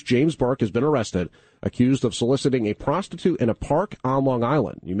of Police James Burke has been arrested, accused of soliciting a prostitute in a park on Long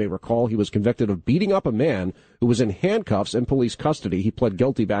Island. You may recall he was convicted of beating up a man who was in handcuffs in police custody. He pled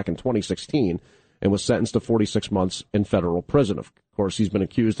guilty back in 2016 and was sentenced to 46 months in federal prison. Of course, he's been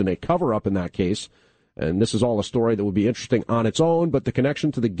accused in a cover-up in that case. And this is all a story that would be interesting on its own, but the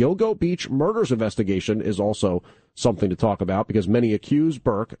connection to the Gilgo Beach murders investigation is also something to talk about because many accuse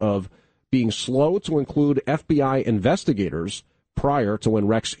Burke of being slow to include FBI investigators prior to when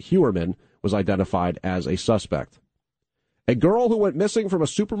Rex Heuermann was identified as a suspect. A girl who went missing from a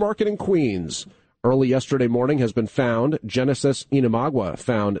supermarket in Queens early yesterday morning has been found. Genesis Inamagua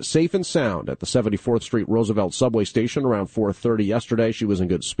found safe and sound at the 74th Street Roosevelt subway station around 4:30 yesterday. She was in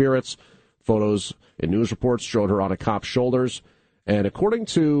good spirits. Photos and news reports showed her on a cop's shoulders. And according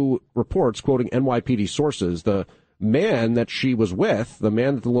to reports quoting NYPD sources, the man that she was with, the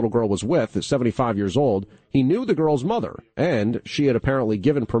man that the little girl was with, is 75 years old. He knew the girl's mother, and she had apparently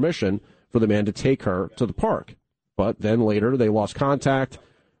given permission for the man to take her to the park. But then later they lost contact.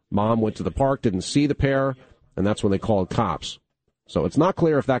 Mom went to the park, didn't see the pair, and that's when they called cops. So it's not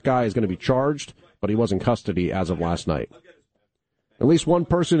clear if that guy is going to be charged, but he was in custody as of last night. At least one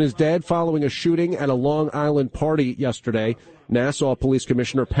person is dead following a shooting at a Long Island party yesterday. Nassau Police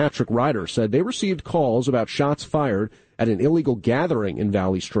Commissioner Patrick Ryder said they received calls about shots fired at an illegal gathering in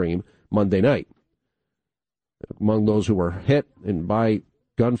Valley Stream Monday night. Among those who were hit by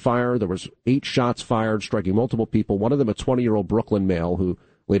gunfire, there was 8 shots fired, striking multiple people, one of them a 20-year-old Brooklyn male who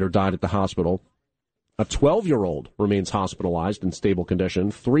later died at the hospital. A 12-year-old remains hospitalized in stable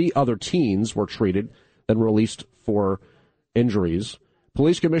condition. 3 other teens were treated, then released for injuries.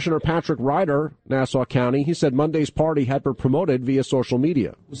 Police Commissioner Patrick Ryder, Nassau County, he said Monday's party had been promoted via social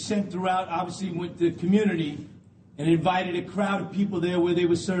media. It was sent throughout, obviously, with the community and invited a crowd of people there where they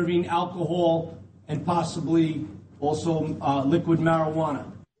were serving alcohol and possibly also liquid marijuana.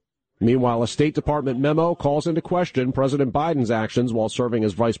 Meanwhile, a State Department memo calls into question President Biden's actions while serving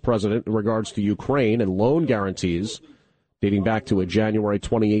as vice president in regards to Ukraine and loan guarantees, dating back to a January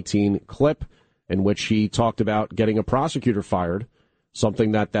 2018 clip in which he talked about getting a prosecutor fired.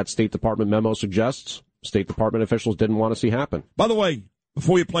 something that State Department memo suggests State Department officials didn't want to see happen. By the way,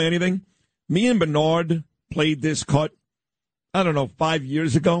 before you play anything, me and Bernard played this cut, 5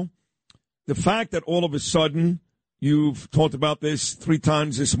 years ago. The fact that all of a sudden, you've talked about this 3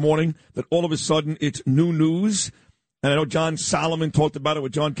 times this morning, that all of a sudden it's new news, and I know John Solomon talked about it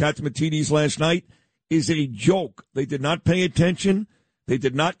with John Catsimatidis last night, is a joke. They did not pay attention. They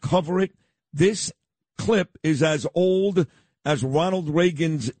did not cover it. This clip is as old as Ronald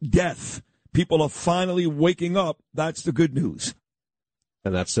Reagan's death. People are finally waking up. That's the good news.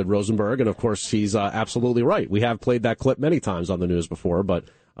 And that's Sid Rosenberg, and of course he's absolutely right. We have played that clip many times on the news before, but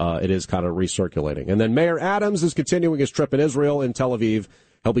it is kind of recirculating. And then Mayor Adams is continuing his trip in Israel and Tel Aviv.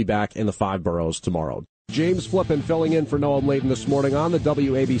 He'll be back in the 5 boroughs tomorrow. James Flippin filling in for Noam Layden this morning on the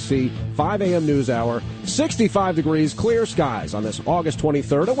WABC 5 a.m. News Hour. 65 degrees, clear skies on this August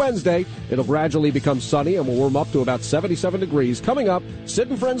 23rd, a Wednesday. It'll gradually become sunny and will warm up to about 77 degrees. Coming up, Sid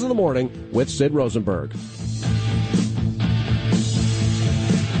and Friends in the Morning with Sid Rosenberg.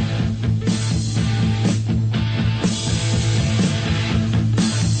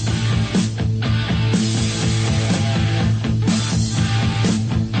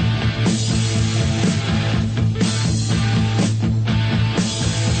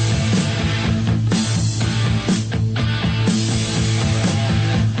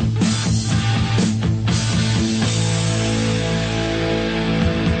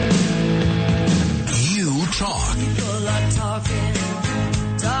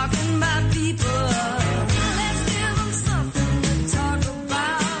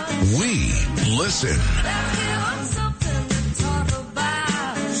 Listen.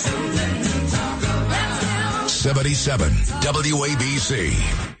 77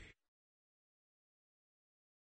 WABC.